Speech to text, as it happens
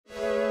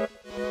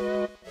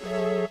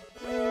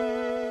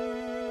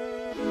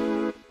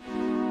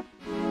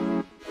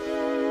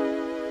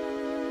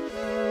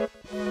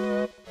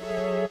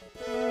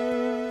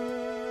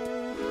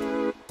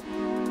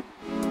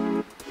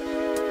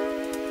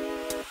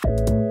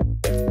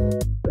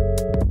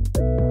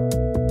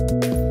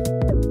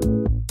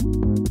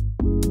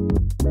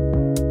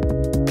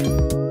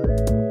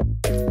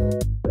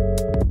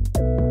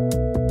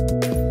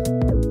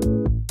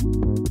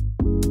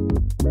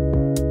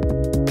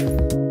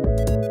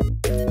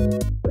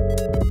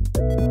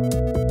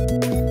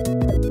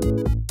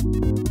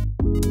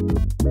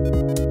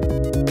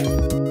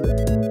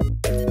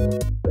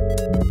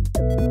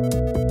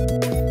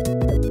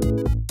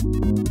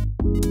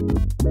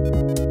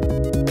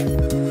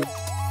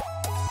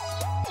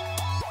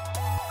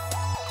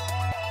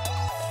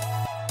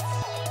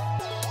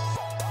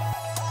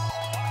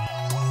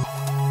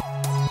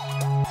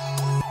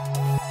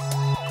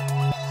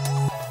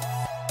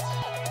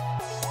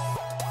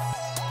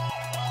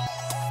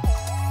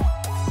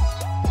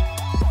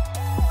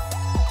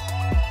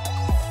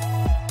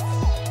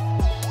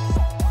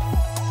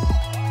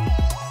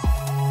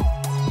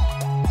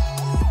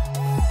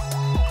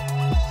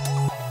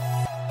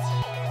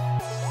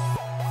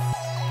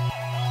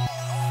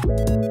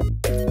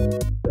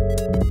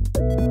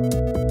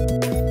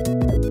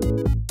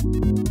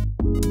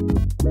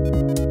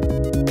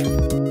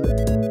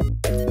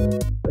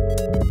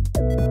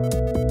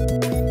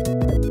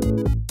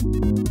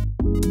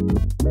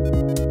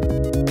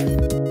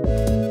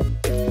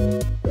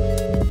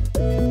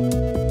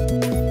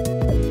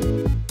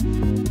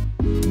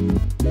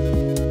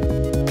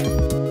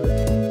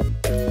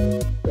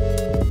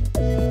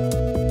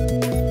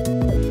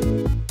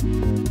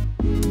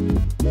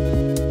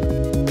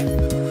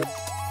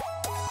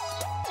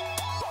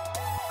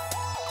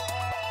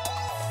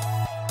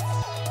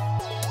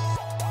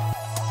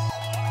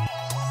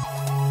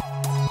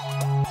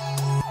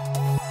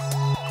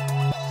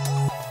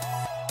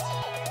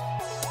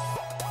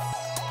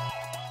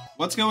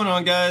What's going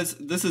on, guys?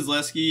 This is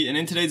Lesky, and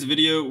in today's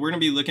video we're going to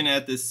be looking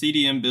at this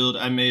CDM build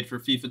I made for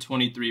FIFA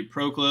 23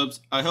 Pro Clubs.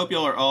 I hope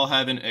y'all are all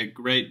having a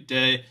great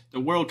day. The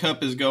World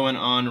Cup is going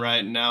on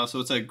right now, so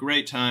it's a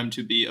great time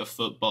to be a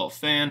football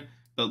fan.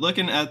 But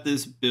looking at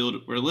this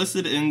build, we're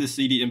listed in the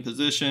CDM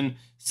position,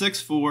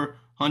 6'4",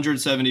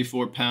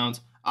 174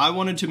 pounds. I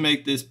wanted to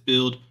make this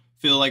build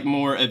feel like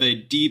more of a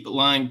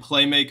deep-lying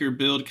playmaker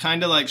build,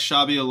 kind of like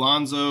Xabi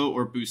Alonso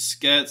or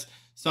Busquets,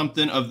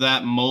 something of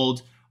that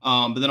mold.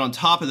 But then on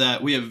top of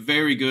that, we have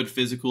very good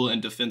physical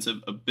and defensive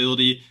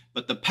ability,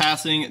 but the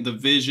passing, the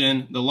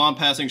vision, the long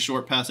passing,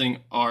 short passing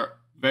are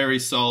very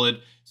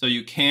solid. So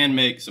you can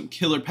make some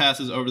killer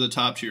passes over the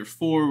top to your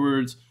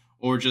forwards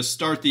or just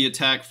start the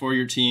attack for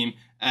your team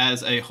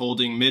as a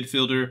holding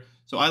midfielder.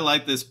 So I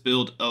like this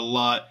build a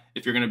lot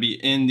if you're going to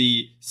be in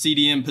the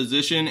CDM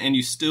position and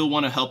you still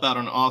want to help out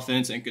on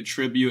offense and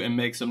contribute and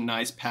make some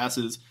nice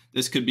passes.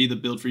 This could be the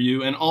build for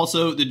you. And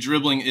also the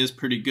dribbling is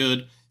pretty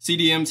good.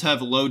 CDMs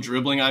have low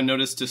dribbling, I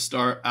noticed, to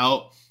start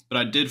out, but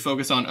I did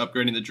focus on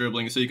upgrading the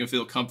dribbling so you can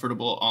feel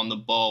comfortable on the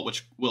ball,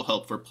 which will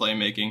help for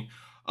playmaking.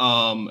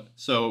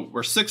 So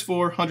we're 6'4",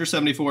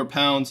 174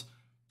 pounds.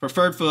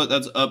 Preferred foot,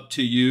 that's up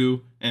to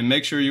you, and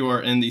make sure you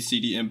are in the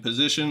CDM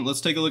position. Let's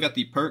take a look at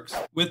the perks.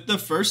 With the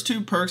first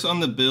two perks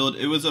on the build,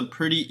 it was a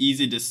pretty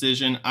easy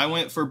decision. I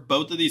went for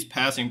both of these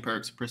passing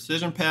perks,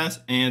 Precision Pass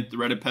and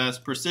Threaded Pass.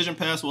 Precision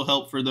Pass will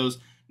help for those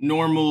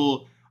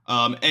normal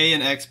A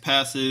and X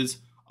passes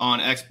on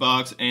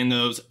Xbox and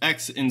those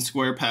X and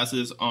square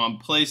passes on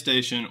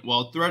PlayStation,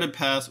 while Threaded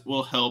Pass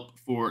will help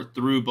for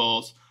through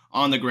balls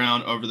on the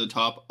ground, over the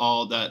top,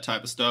 all that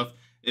type of stuff.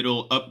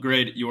 It'll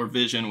upgrade your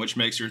vision, which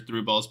makes your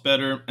through balls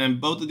better,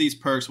 and both of these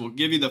perks will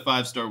give you the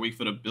 5-star weak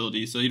foot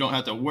ability, so you don't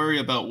have to worry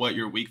about what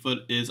your weak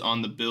foot is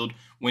on the build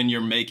when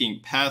you're making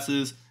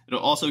passes.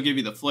 It'll also give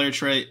you the flare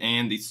trait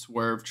and the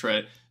swerve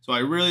trait. So I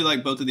really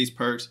like both of these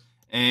perks,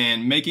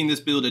 and making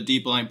this build a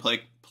deep line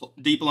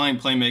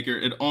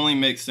playmaker, it only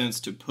makes sense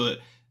to put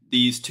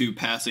these two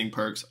passing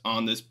perks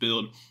on this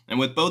build. And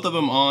with both of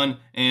them on,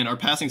 and our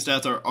passing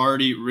stats are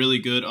already really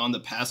good on the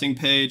passing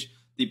page,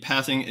 the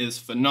passing is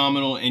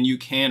phenomenal, and you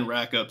can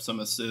rack up some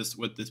assists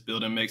with this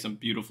build and make some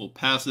beautiful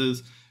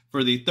passes.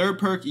 For the third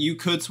perk, you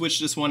could switch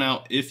this one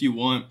out if you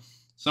want.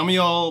 Some of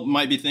y'all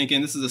might be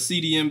thinking, this is a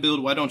CDM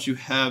build, why don't you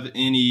have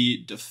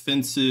any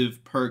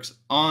defensive perks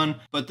on?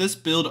 But this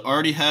build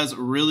already has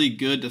really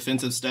good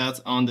defensive stats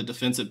on the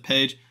defensive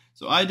page,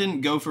 so I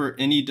didn't go for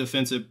any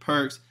defensive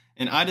perks,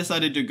 and I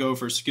decided to go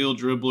for Skill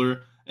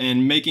Dribbler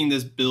and making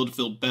this build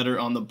feel better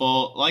on the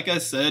ball. Like I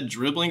said,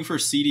 dribbling for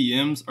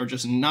CDMs are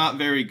just not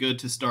very good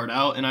to start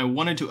out, and I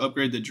wanted to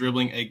upgrade the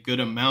dribbling a good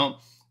amount.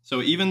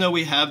 So even though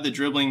we have the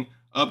dribbling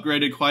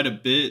upgraded quite a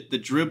bit, the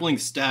dribbling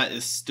stat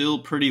is still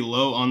pretty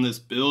low on this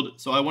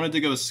build. So I wanted to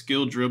go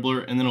Skill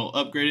Dribbler, and then it'll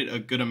upgrade it a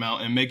good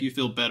amount and make you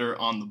feel better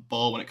on the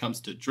ball when it comes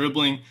to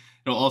dribbling.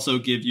 It'll also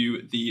give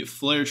you the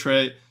flare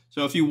trait.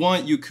 So if you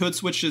want, you could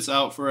switch this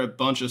out for a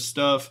bunch of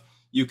stuff.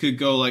 You could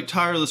go like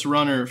Tireless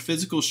Runner,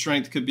 Physical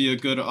Strength could be a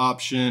good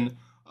option.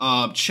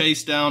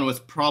 Chase Down was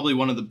probably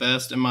one of the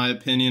best in my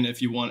opinion if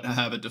you want to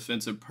have a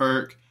defensive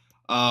perk.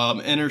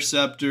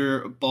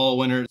 Interceptor, Ball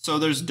Winner. So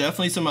there's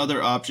definitely some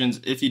other options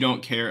if you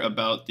don't care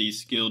about the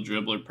Skill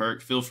Dribbler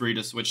perk. Feel free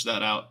to switch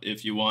that out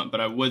if you want,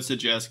 but I would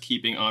suggest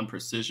keeping on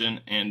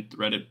Precision and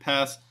Threaded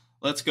Pass.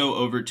 Let's go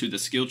over to the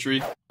skill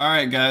tree.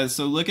 Alright guys,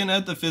 so looking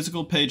at the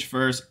physical page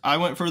first, I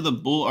went for the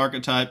Bull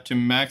archetype to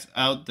max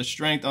out the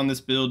strength on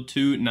this build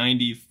to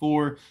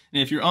 94.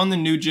 And if you're on the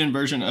new gen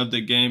version of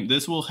the game,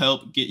 this will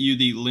help get you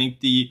the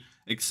lengthy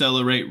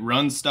accelerate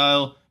run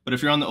style. But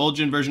if you're on the old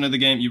gen version of the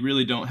game, you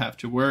really don't have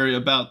to worry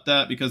about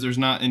that because there's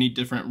not any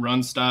different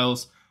run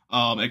styles,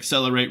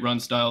 accelerate run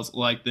styles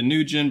like the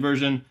new gen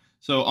version.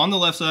 So on the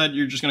left side,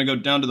 you're just going to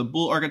go down to the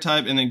Bull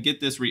archetype and then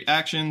get this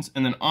reactions.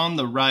 And then on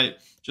the right,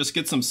 just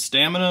get some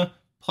stamina,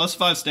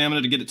 +5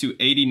 stamina to get it to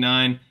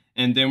 89.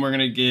 And then we're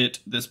going to get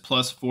this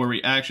 +4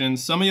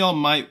 reactions. Some of y'all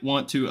might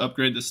want to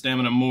upgrade the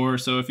stamina more.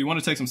 So if you want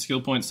to take some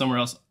skill points somewhere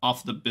else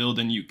off the build,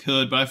 then you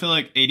could. But I feel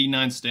like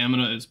 89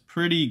 stamina is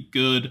pretty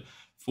good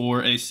for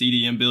a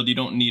CDM build. You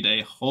don't need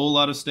a whole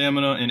lot of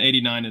stamina, and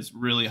 89 is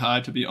really high,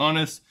 to be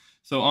honest.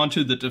 So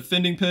onto the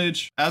defending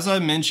page. As I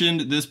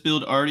mentioned, this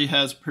build already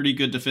has pretty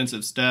good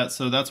defensive stats,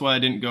 so that's why I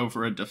didn't go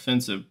for a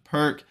defensive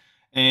perk.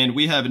 And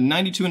we have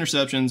 92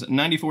 interceptions,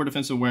 94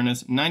 defensive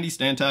awareness, 90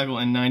 stand tackle,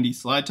 and 90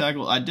 slide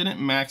tackle. I didn't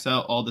max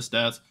out all the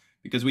stats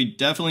because we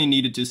definitely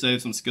needed to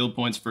save some skill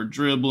points for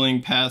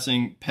dribbling,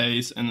 passing,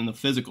 pace, and then the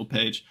physical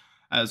page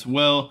as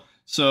well.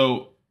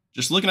 So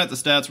just looking at the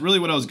stats, really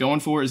what I was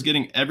going for is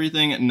getting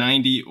everything at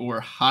 90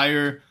 or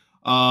higher.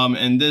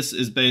 And this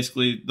is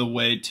basically the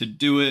way to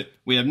do it.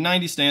 We have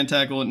 90 stand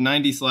tackle,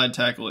 90 slide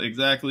tackle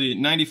exactly,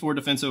 94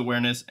 defensive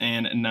awareness,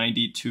 and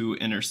 92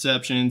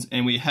 interceptions.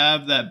 And we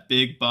have that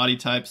big body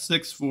type,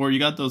 6'4". You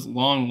got those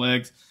long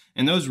legs,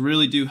 and those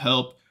really do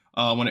help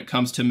when it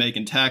comes to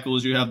making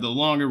tackles. You have the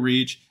longer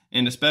reach,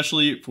 and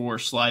especially for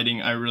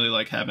sliding, I really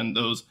like having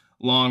those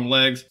long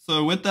legs.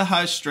 So with the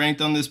high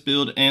strength on this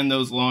build and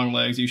those long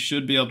legs, you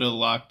should be able to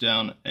lock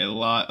down a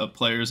lot of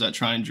players that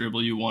try and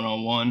dribble you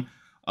one-on-one.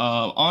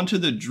 Onto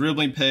the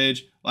dribbling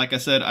page, like I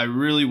said, I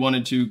really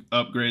wanted to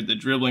upgrade the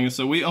dribbling,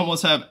 so we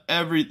almost have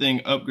everything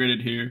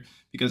upgraded here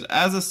because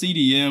as a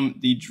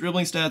CDM, the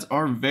dribbling stats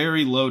are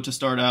very low to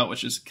start out,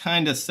 which is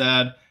kind of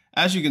sad.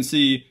 As you can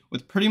see,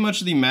 with pretty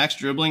much the max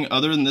dribbling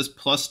other than this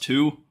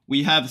 +2,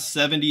 we have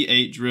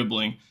 78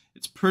 dribbling.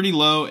 It's pretty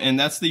low, and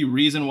that's the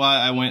reason why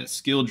I went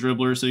skilled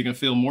dribbler, so you can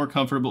feel more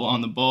comfortable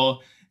on the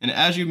ball. And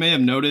as you may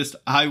have noticed,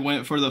 I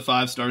went for the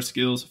 5-star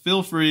skills.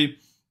 Feel free,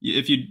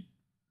 if you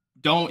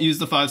don't use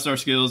the 5-star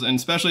skills, and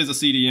especially as a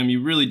CDM,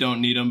 you really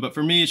don't need them. But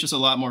for me, it's just a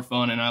lot more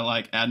fun, and I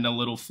like adding a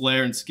little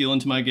flair and skill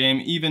into my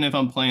game, even if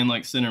I'm playing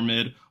like center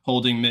mid,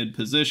 holding mid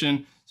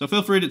position. So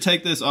feel free to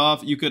take this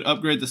off. You could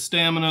upgrade the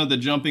stamina, the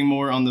jumping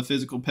more on the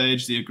physical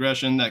page, the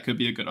aggression, that could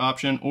be a good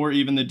option, or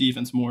even the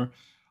defense more.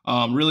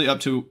 Really up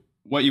to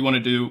what you want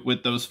to do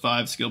with those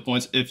 5 skill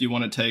points if you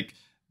want to take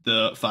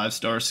the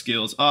 5-star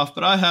skills off.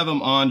 But I have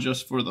them on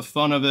just for the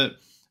fun of it.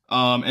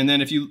 And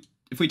then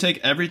if we take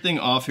everything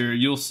off here,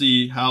 you'll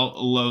see how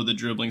low the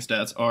dribbling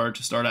stats are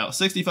to start out.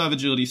 65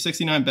 agility,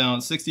 69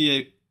 balance,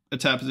 68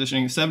 attack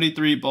positioning,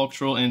 73 ball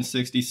control, and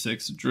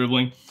 66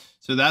 dribbling.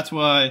 So that's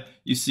why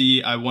you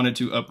see I wanted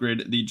to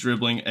upgrade the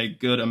dribbling a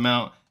good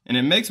amount. And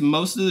it makes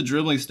most of the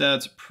dribbling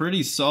stats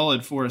pretty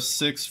solid for a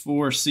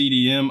 6'4"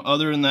 CDM,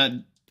 other than that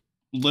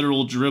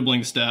literal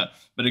dribbling stat.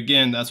 But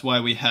again, that's why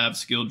we have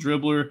skilled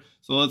dribbler.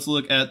 So let's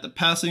look at the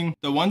passing.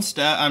 The one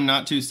stat I'm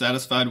not too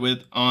satisfied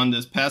with on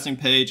this passing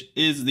page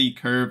is the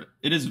curve.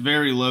 It is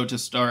very low to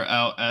start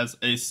out as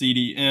a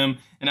CDM,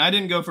 and I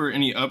didn't go for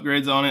any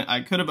upgrades on it. I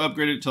could have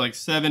upgraded it to like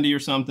 70 or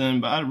something,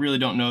 but I really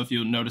don't know if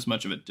you'll notice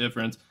much of a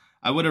difference.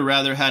 I would have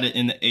rather had it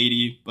in the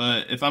 80,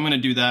 but if I'm going to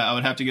do that, I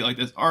would have to get like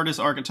this artist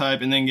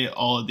archetype and then get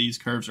all of these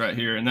curves right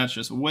here, and that's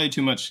just way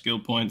too much skill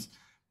points.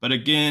 But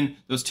again,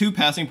 those 2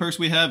 passing perks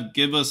we have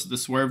give us the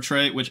swerve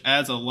trait, which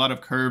adds a lot of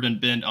curve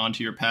and bend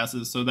onto your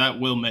passes, so that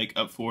will make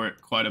up for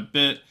it quite a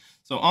bit.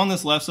 So on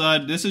this left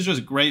side, this is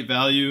just great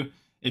value.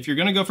 If you're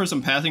going to go for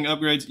some passing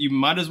upgrades, you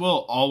might as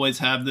well always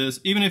have this.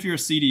 Even if you're a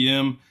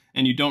CDM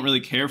and you don't really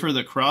care for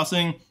the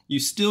crossing, you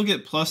still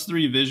get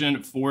 +3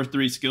 vision for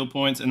 3 skill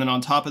points, and then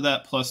on top of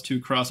that,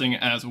 +2 crossing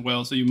as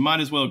well. So you might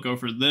as well go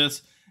for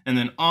this. And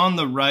then on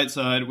the right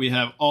side, we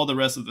have all the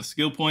rest of the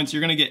skill points.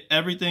 You're going to get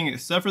everything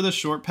except for the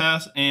short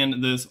pass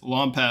and this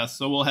long pass.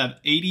 So we'll have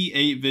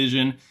 88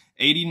 vision,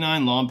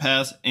 89 long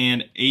pass,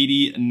 and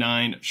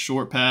 89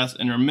 short pass.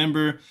 And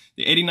remember,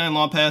 the 89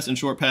 long pass and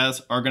short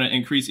pass are going to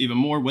increase even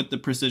more with the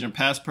precision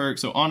pass perk.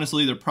 So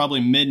honestly, they're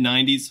probably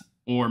mid-90s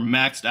or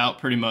maxed out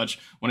pretty much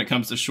when it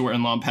comes to short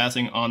and long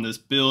passing on this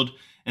build.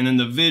 And then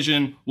the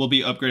vision will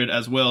be upgraded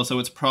as well. So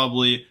it's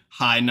probably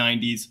high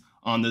 90s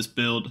on this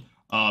build.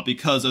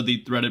 Because of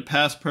the threaded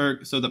pass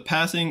perk. So the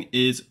passing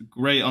is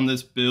great on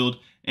this build,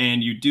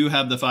 and you do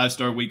have the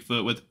 5-star weak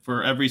foot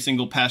for every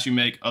single pass you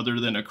make other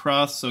than a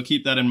cross. So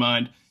keep that in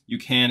mind. You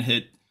can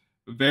hit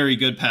very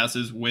good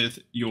passes with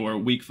your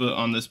weak foot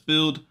on this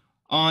build.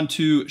 On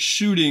to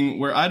shooting,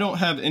 where I don't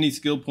have any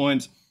skill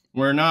points.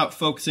 We're not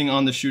focusing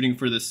on the shooting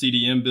for the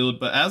CDM build,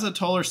 but as a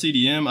taller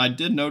CDM, I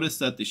did notice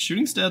that the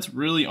shooting stats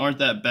really aren't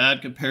that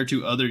bad compared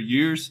to other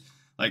years.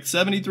 Like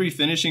 73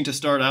 finishing to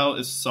start out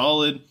is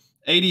solid.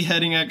 80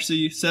 heading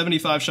accuracy,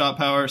 75 shot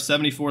power,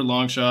 74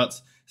 long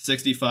shots,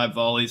 65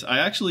 volleys. I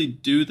actually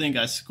do think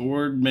I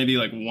scored maybe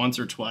like once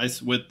or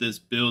twice with this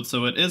build,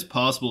 so it is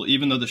possible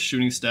even though the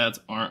shooting stats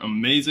aren't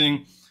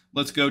amazing.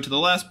 Let's go to the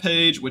last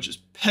page, which is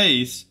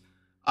pace.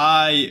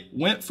 I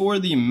went for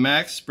the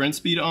max sprint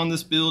speed on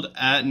this build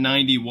at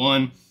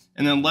 91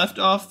 and then left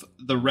off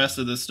the rest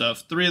of this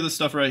stuff, 3 of the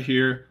stuff right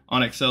here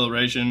on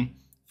acceleration.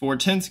 For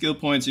 10 skill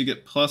points, you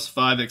get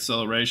 +5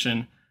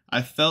 acceleration.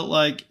 I felt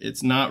like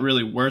it's not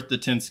really worth the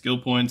 10 skill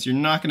points. You're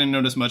not going to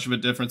notice much of a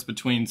difference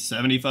between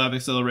 75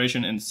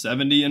 acceleration and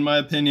 70 in my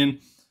opinion.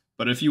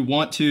 But if you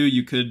want to,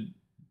 you could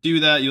do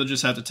that. You'll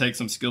just have to take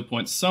some skill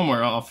points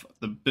somewhere off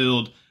the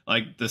build,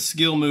 like the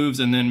skill moves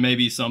and then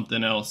maybe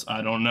something else.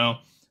 I don't know.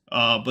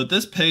 But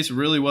this pace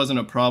really wasn't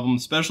a problem,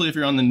 especially if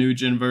you're on the new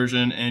gen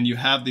version and you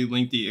have the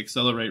lengthy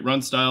accelerate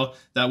run style.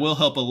 That will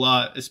help a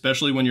lot,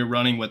 especially when you're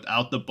running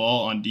without the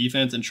ball on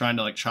defense and trying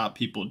to like chop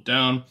people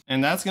down.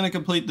 And that's going to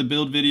complete the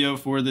build video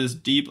for this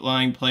deep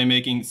lying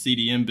playmaking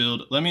CDM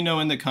build. Let me know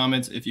in the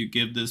comments if you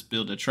give this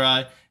build a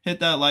try. Hit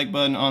that like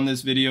button on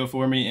this video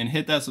for me and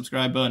hit that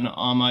subscribe button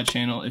on my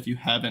channel if you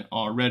haven't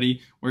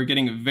already. We're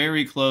getting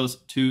very close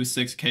to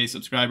 6K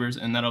subscribers,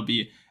 and that'll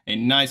be a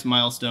nice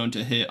milestone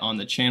to hit on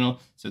the channel.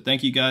 So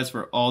thank you guys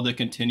for all the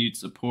continued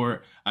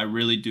support. I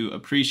really do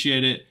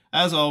appreciate it.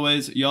 As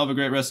always, y'all have a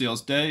great rest of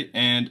y'all's day,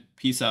 and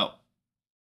peace out.